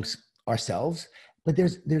division amongst ourselves, but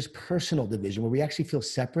there's personal division where we actually feel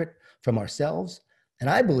separate from ourselves. And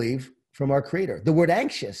I believe from our creator. The word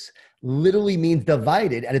anxious literally means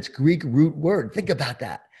divided at its Greek root word. Think about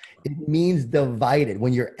that. It means divided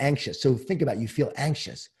when you're anxious. So think about it. You feel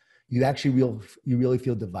anxious. You actually you really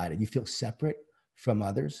feel divided. You feel separate from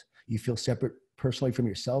others. You feel separate personally from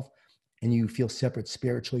yourself. And you feel separate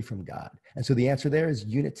spiritually from God. And so the answer there is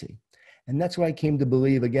unity. And that's why I came to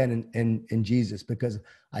believe again in Jesus, because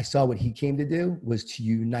I saw what he came to do was to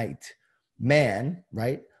unite man,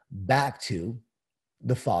 right, back to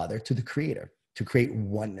the Father, to the Creator, to create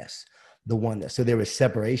oneness, the oneness. So there was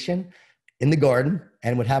separation in the garden,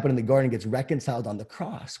 and what happened in the garden gets reconciled on the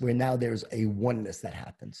cross, where now there's a oneness that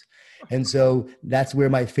happens. And so that's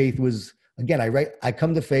where my faith was. Again, I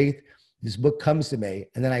come to faith. This book comes to me,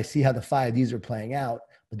 and then I see how the 5 Ds are playing out,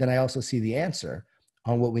 but then I also see the answer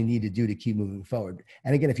on what we need to do to keep moving forward.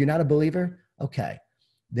 And again, if you're not a believer, okay,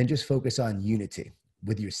 then just focus on unity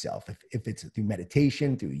with yourself. If it's through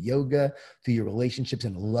meditation, through yoga, through your relationships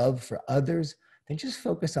and love for others, then just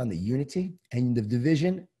focus on the unity, and the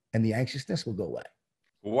division and the anxiousness will go away.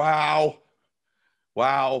 Wow.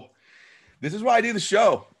 This is why I do the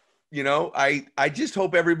show. You know, I just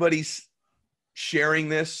hope everybody's sharing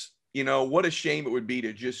this. You know, what a shame it would be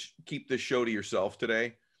to just keep this show to yourself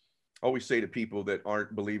today. I always say to people that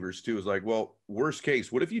aren't believers too, is like, well, worst case,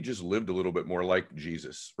 what if you just lived a little bit more like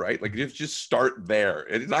Jesus, right? Like just start there.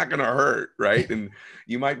 It's not going to hurt, right? And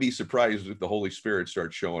you might be surprised if the Holy Spirit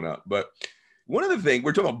starts showing up. But one of the things,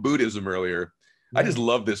 we're talking about Buddhism earlier. Yeah. I just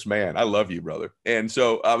love this man. I love you, brother. And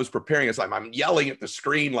so I was preparing. It's like I'm yelling at the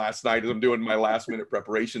screen last night as I'm doing my last minute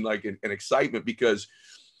preparation, like in excitement, because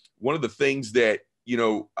one of the things that, you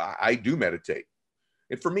know, I do meditate.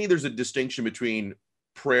 And for me, there's a distinction between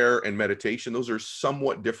prayer and meditation. Those are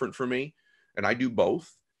somewhat different for me. And I do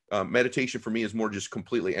both. Meditation for me is more just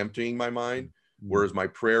completely emptying my mind, whereas my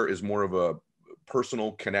prayer is more of a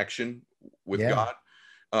personal connection with God.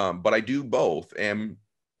 But I do both. And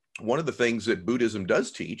one of the things that Buddhism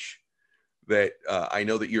does teach that I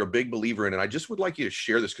know that you're a big believer in, and I just would like you to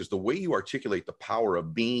share this, because the way you articulate the power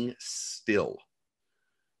of being still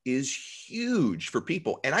is huge for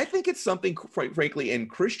people. And I think it's something, frankly, in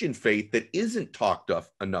Christian faith that isn't talked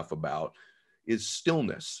enough about, is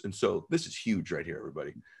stillness. And so this is huge right here,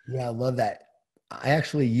 everybody. Yeah, I love that. I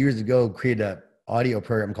actually years ago created an audio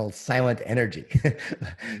program called Silent Energy.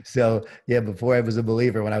 So yeah, before I was a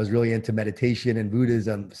believer, when I was really into meditation and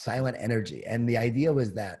Buddhism, Silent Energy. And the idea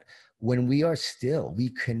was that when we are still, we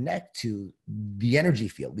connect to the energy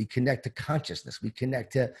field, we connect to consciousness, we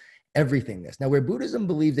connect to everythingness. Now, where Buddhism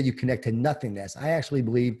believes that you connect to nothingness, I actually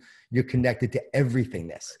believe you're connected to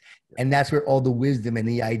everythingness. And that's where all the wisdom and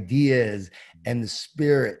the ideas and the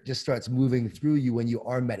spirit just starts moving through you when you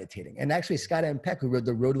are meditating. And actually, Scott M. Peck, who wrote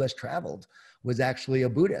The Road Less Traveled, was actually a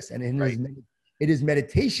Buddhist. And in his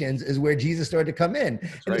meditations is where Jesus started to come in.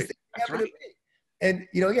 That's and right. That's right. And,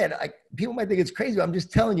 you know, again, people might think it's crazy, but I'm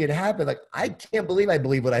just telling you it happened. Like, I can't believe I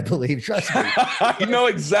believe what I believe. Trust me. I know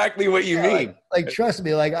exactly what you mean. Like, trust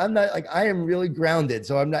me, like, I'm not, like, I am really grounded.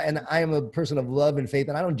 So I'm not, and I am a person of love and faith,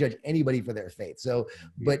 and I don't judge anybody for their faith. So,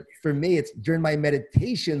 but for me, it's during my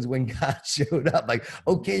meditations when God showed up, like,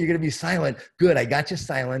 okay, you're going to be silent. Good. I got you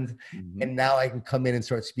silent. And now I can come in and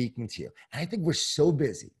start speaking to you. And I think we're so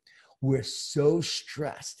busy. We're so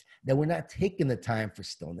stressed that we're not taking the time for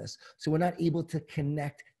stillness. So we're not able to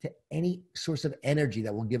connect to any source of energy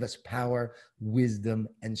that will give us power, wisdom,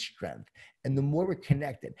 and strength. And the more we're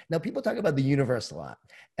connected. Now, people talk about the universe a lot.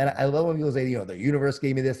 And I love when people say, you know, the universe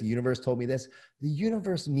gave me this, the universe told me this. The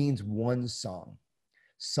universe means one song.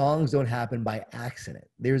 Songs don't happen by accident.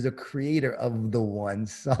 There's a creator of the one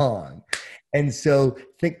song. And so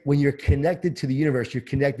think when you're connected to the universe, you're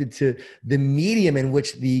connected to the medium in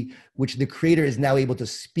which the creator is now able to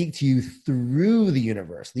speak to you through the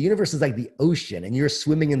universe. The universe is like the ocean and you're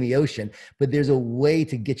swimming in the ocean, but there's a way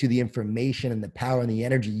to get you the information and the power and the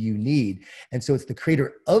energy you need. And so it's the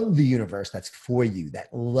creator of the universe that's for you,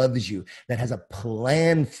 that loves you, that has a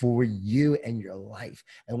plan for you and your life.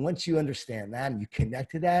 And once you understand that and you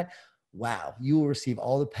connect to that, wow, you will receive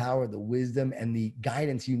all the power, the wisdom, and the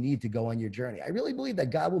guidance you need to go on your journey. I really believe that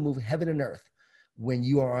God will move heaven and earth when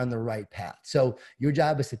you are on the right path. So your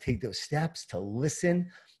job is to take those steps, to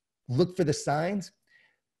listen, look for the signs,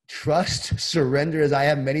 trust, surrender, as I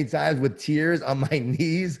have many times with tears on my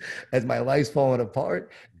knees as my life's falling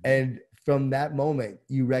apart. And from that moment,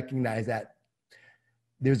 you recognize that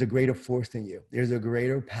there's a greater force than you. There's a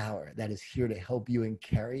greater power that is here to help you and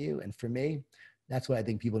carry you. And for me, that's what I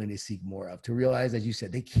think people need to seek more of, to realize, as you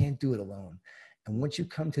said, they can't do it alone. And once you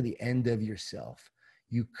come to the end of yourself,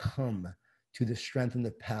 you come to the strength and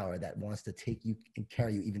the power that wants to take you and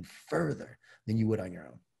carry you even further than you would on your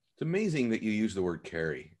own. It's amazing that you use the word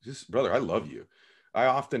carry. Just, brother, I love you. I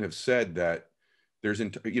often have said that there's,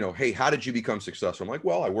 you know, hey, how did you become successful? I'm like,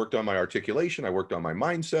 well, I worked on my articulation. I worked on my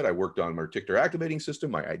mindset. I worked on my reticular activating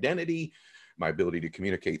system, my identity, my ability to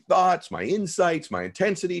communicate thoughts, my insights, my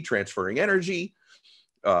intensity, transferring energy,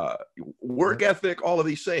 work ethic, all of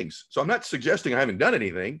these things. So I'm not suggesting I haven't done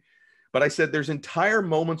anything, but I said there's entire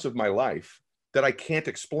moments of my life that I can't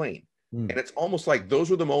explain. And it's almost like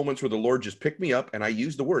those were the moments where the Lord just picked me up, and I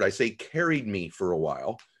use the word, I say carried me for a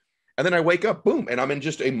while. And then I wake up, boom, and I'm in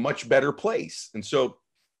just a much better place. And so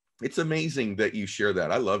it's amazing that you share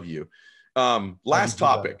that. I love you. Last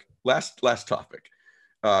topic.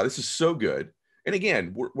 This is so good. And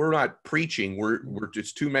again, we're not preaching. We're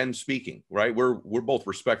just two men speaking, right? We're both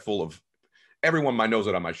respectful of everyone knows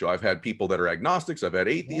that on my show. I've had people that are agnostics. I've had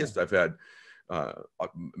atheists. Yeah. I've had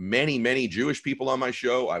many Jewish people on my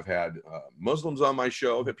show. I've had Muslims on my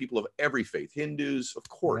show. I've had people of every faith, Hindus, of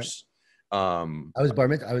course. I was bar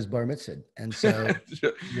mitzvahed. And so,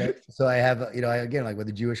 yeah, so I have, you know, again, like with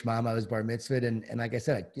a Jewish mom, I was bar mitzvahed. And like I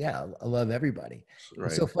said, I love everybody. Right.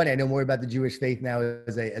 It's so funny. I know more about the Jewish faith now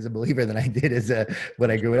as a believer than I did when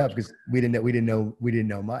I grew up, because we didn't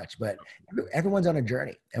know much, but everyone's on a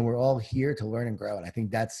journey and we're all here to learn and grow. And I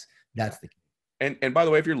think that's the key. And by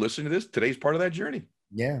the way, if you're listening to this, today's part of that journey.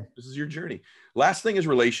 Yeah. This is your journey. Last thing is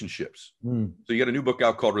relationships. So you got a new book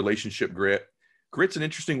out called Relationship Grit. Grit's an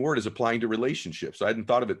interesting word as applying to relationships. I hadn't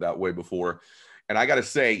thought of it that way before. And I got to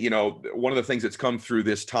say, you know, one of the things that's come through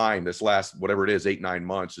this time, this last, whatever it is, 8-9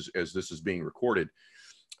 months as this is being recorded,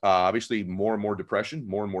 obviously more and more depression,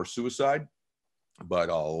 more and more suicide, but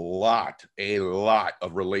a lot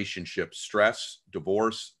of relationship stress,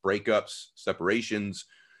 divorce, breakups, separations,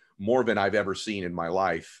 more than I've ever seen in my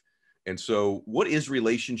life. And so what is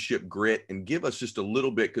relationship grit? And give us just a little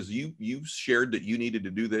bit, because you shared that you needed to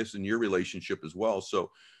do this in your relationship as well. So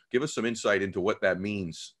give us some insight into what that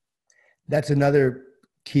means. That's another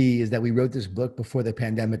key, is that we wrote this book before the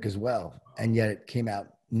pandemic as well. And yet it came out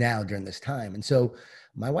now during this time. And so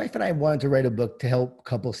my wife and I wanted to write a book to help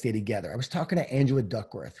couples stay together. I was talking to Angela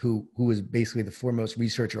Duckworth, who was basically the foremost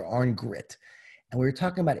researcher on grit. And we were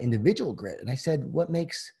talking about individual grit. And I said, what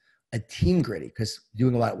makes a team gritty? Because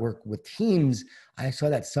doing a lot of work with teams, I saw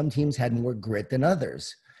that some teams had more grit than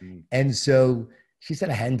others. And so she said,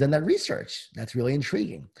 I hadn't done that research. That's really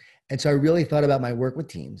intriguing. And so I really thought about my work with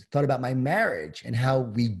teams, thought about my marriage and how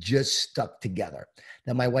we just stuck together,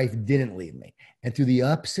 that my wife didn't leave me. And through the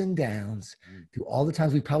ups and downs, through all the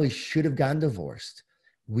times we probably should have gotten divorced,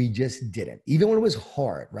 we just didn't. Even when it was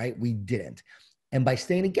hard, right? We didn't. And by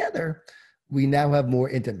staying together, we now have more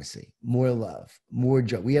intimacy, more love, more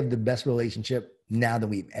joy. We have the best relationship now than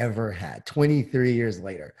we've ever had, 23 years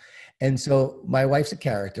later. And so my wife's a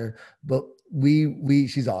character, but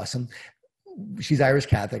she's awesome. She's Irish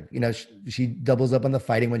Catholic, you know, she doubles up on the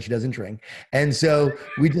fighting when she doesn't drink. And so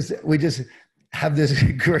we just have this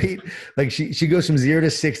great, like she goes from 0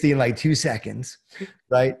 to 60 in like 2 seconds.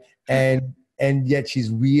 Right. And yet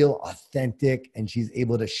she's real, authentic, and she's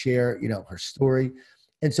able to share, you know, her story.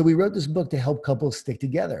 And so we wrote this book to help couples stick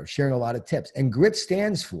together, sharing a lot of tips. And GRIT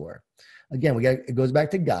stands for, again, it goes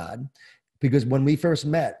back to God, because when we first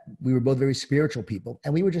met, we were both very spiritual people,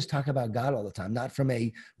 and we were just talking about God all the time, not from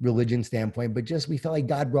a religion standpoint, but just we felt like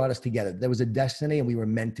God brought us together. There was a destiny, and we were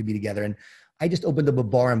meant to be together. And I just opened up a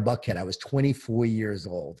bar in Buckhead. I was 24 years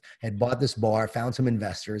old, had bought this bar, found some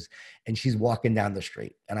investors, and she's walking down the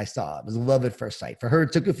street. And I saw it. It was love at first sight. For her,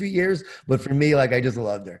 it took a few years, but for me, like, I just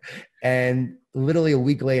loved her. And literally a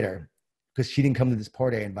week later, because she didn't come to this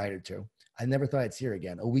party I invited her to, I never thought I'd see her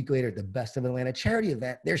again. A week later, at the Best of Atlanta charity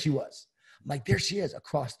event, there she was. I'm like, there she is,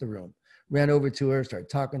 across the room. Ran over to her, started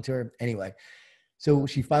talking to her. Anyway, so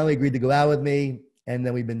she finally agreed to go out with me, and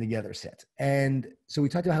then we've been together since. And so we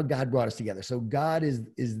talked about how God brought us together. So God is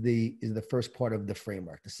the first part of the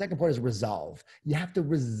framework. The second part is resolve. You have to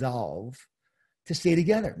resolve to stay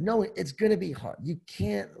together. No, it's going to be hard. You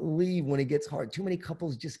can't leave when it gets hard. Too many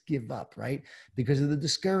couples just give up, right? Because of the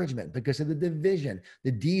discouragement, because of the division.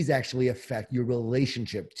 The D's actually affect your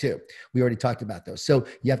relationship too. We already talked about those. So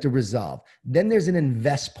you have to resolve. Then there's an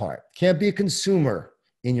invest part. Can't be a consumer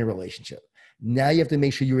in your relationship. Now you have to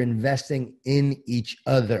make sure you're investing in each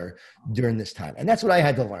other during this time. And that's what I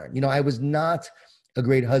had to learn. You know, I was not a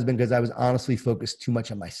great husband because I was honestly focused too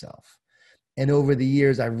much on myself. And over the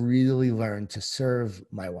years, I really learned to serve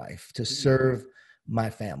my wife, to serve my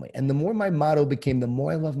family. And the more my motto became, the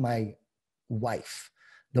more I love my wife,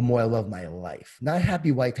 the more I love my life. Not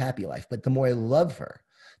happy wife, happy life, but the more I love her,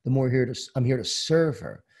 the more I'm here to serve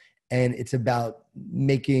her. And it's about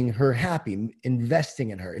making her happy, investing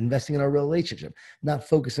in her, investing in our relationship, not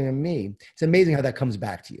focusing on me. It's amazing how that comes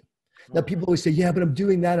back to you. Now, people always say, yeah, but I'm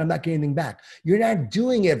doing that, I'm not getting anything back. You're not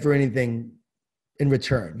doing it for anything in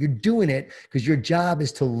return. You're doing it because your job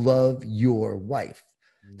is to love your wife,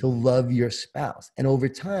 to love your spouse. And over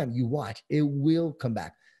time, you watch, it will come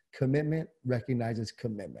back. Commitment recognizes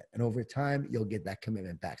commitment. And over time, you'll get that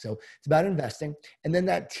commitment back. So it's about investing. And then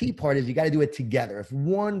that T part is you got to do it together. If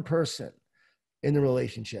one person in the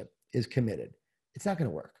relationship is committed, it's not going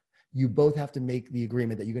to work. You both have to make the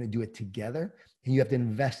agreement that you're going to do it together, and you have to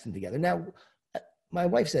invest in together. Now, my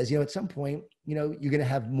wife says, you know, at some point, you know, you're going to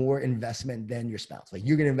have more investment than your spouse. Like,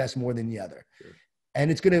 you're going to invest more than the other. Sure. And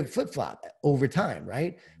it's going to flip-flop over time,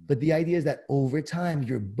 right? But the idea is that over time,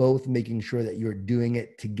 you're both making sure that you're doing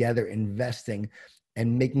it together, investing,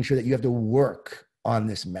 and making sure that you have to work on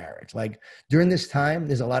this marriage. Like, during this time,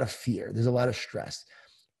 there's a lot of fear. There's a lot of stress.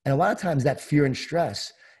 And a lot of times that fear and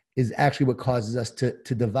stress is actually what causes us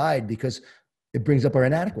to divide, because it brings up our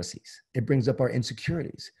inadequacies. It brings up our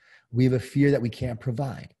insecurities. We have a fear that we can't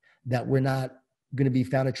provide, that we're not going to be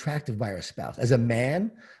found attractive by our spouse. As a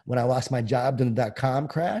man, when I lost my job during the .com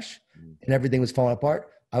crash and everything was falling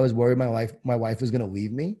apart, I was worried my wife was going to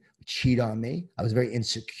leave me, cheat on me. I was very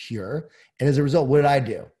insecure. And as a result, what did I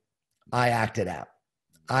do? I acted out.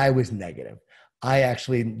 I was negative. I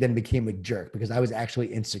actually then became a jerk because I was actually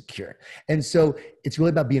insecure. And so it's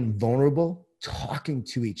really about being vulnerable, talking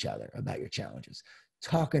to each other about your challenges,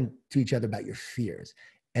 talking to each other about your fears.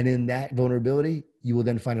 And in that vulnerability, you will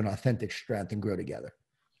then find an authentic strength and grow together.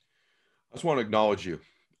 I just want to acknowledge you.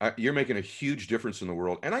 You're making a huge difference in the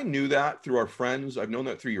world. And I knew that through our friends. I've known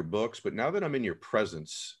that through your books. But now that I'm in your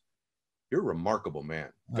presence, you're a remarkable man.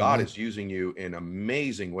 God is using you in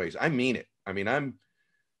amazing ways. I mean it. I mean,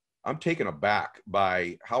 I'm taken aback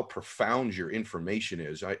by how profound your information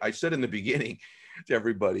is. I said in the beginning to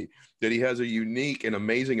everybody that he has a unique and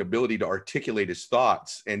amazing ability to articulate his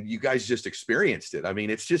thoughts, and you guys just experienced it. I mean,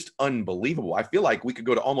 it's just unbelievable. I feel like we could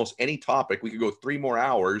go to almost any topic. We could go 3 more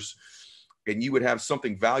hours and you would have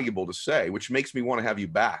something valuable to say, which makes me want to have you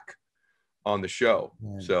back on the show.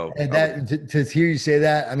 Man. So and that to hear you say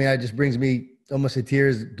that, I mean, it just brings me almost to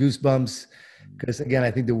tears, goosebumps. Because again,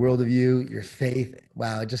 I think the world of you, your faith,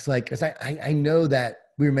 wow, just like, because I know that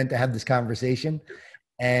we were meant to have this conversation,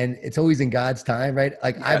 and it's always in God's time, right?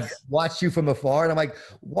 Like, yes. I've watched you from afar, and I'm like,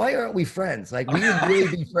 why aren't we friends? Like, we would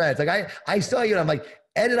really be friends. Like, I saw you, and I'm like,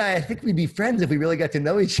 Ed and I think we'd be friends if we really got to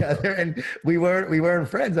know each other, and we weren't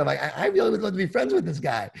friends. I'm like, I really would love to be friends with this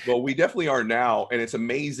guy. Well, we definitely are now, and it's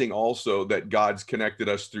amazing also that God's connected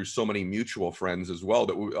us through so many mutual friends as well,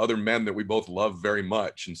 other men that we both love very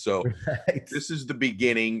much. And so This is the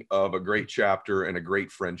beginning of a great chapter and a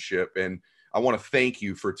great friendship. And I want to thank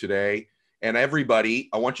you for today. And everybody,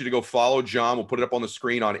 I want you to go follow Jon. We'll put it up on the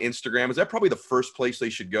screen on Instagram. Is that probably the first place they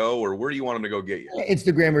should go, or where do you want them to go get you?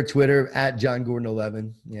 Instagram or Twitter at Jon Gordon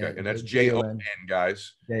 11. Yeah, okay, and that's Jon,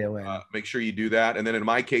 guys. Jon. Make sure you do that. And then in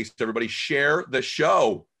my case, everybody share the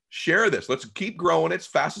show. Share this. Let's keep growing. It's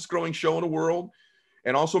fastest growing show in the world.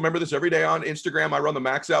 And also remember this, every day on Instagram, I run the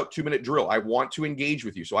Max Out 2-minute drill. I want to engage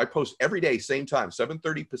with you. So I post every day, same time,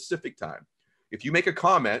 7:30 Pacific time. If you make a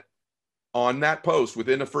comment on that post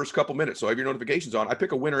within the first couple minutes, so I have your notifications on, I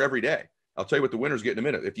pick a winner every day. I'll tell you what the winners get in a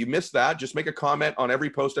minute. If you miss that, just make a comment on every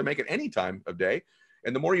post I make at any time of day.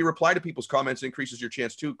 And the more you reply to people's comments, it increases your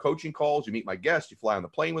chance to coaching calls. You meet my guests, you fly on the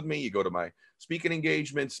plane with me, you go to my speaking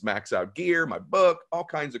engagements, Max Out gear, my book, all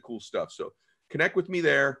kinds of cool stuff. So connect with me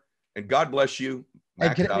there, and God bless you.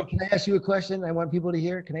 Can I ask you a question? I want people to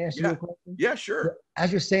hear. Can I ask you a question? Yeah, sure.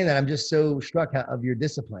 As you're saying that, I'm just so struck of your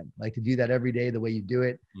discipline, like to do that every day, the way you do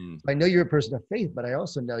it. So I know you're a person of faith, but I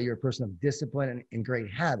also know you're a person of discipline and great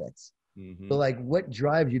habits. So like, what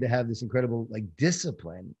drives you to have this incredible like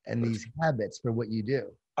discipline and these habits for what you do?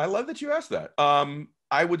 I love that you asked that.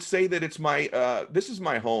 I would say that it's my, this is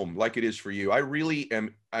my home, like it is for you. I really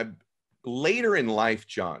am. Later in life,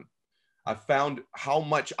 Jon, I found how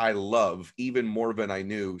much I love, even more than I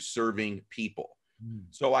knew, serving people.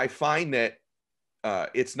 So I find that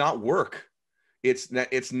it's not work. It's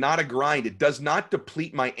not a grind. It does not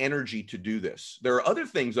deplete my energy to do this. There are other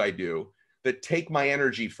things I do that take my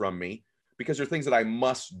energy from me because they're things that I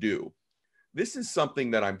must do. This is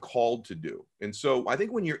something that I'm called to do. And so I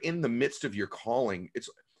think when you're in the midst of your calling, it's,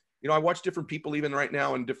 you know, I watch different people even right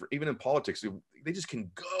now and even in politics, they just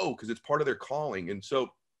can go because it's part of their calling. And so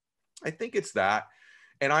I think it's that.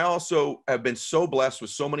 And I also have been so blessed with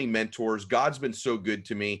so many mentors. God's been so good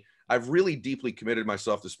to me. I've really deeply committed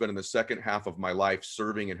myself to spending the second half of my life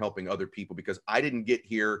serving and helping other people, because I didn't get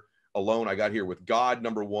here alone. I got here with God,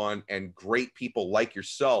 number one, and great people like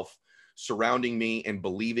yourself surrounding me and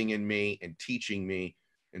believing in me and teaching me.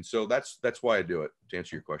 And so that's why I do it, to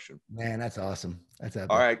answer your question. Man, that's awesome. That's epic.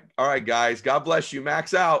 All right, guys. God bless you.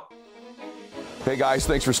 Max out. Hey guys,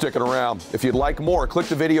 thanks for sticking around. If you'd like more, click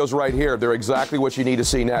the videos right here. They're exactly what you need to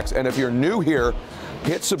see next. And if you're new here,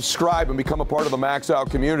 hit subscribe and become a part of the Max Out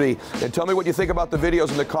community. And tell me what you think about the videos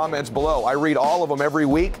in the comments below. I read all of them every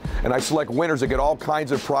week, and I select winners that get all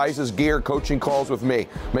kinds of prizes, gear, coaching calls with me.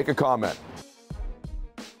 Make a comment.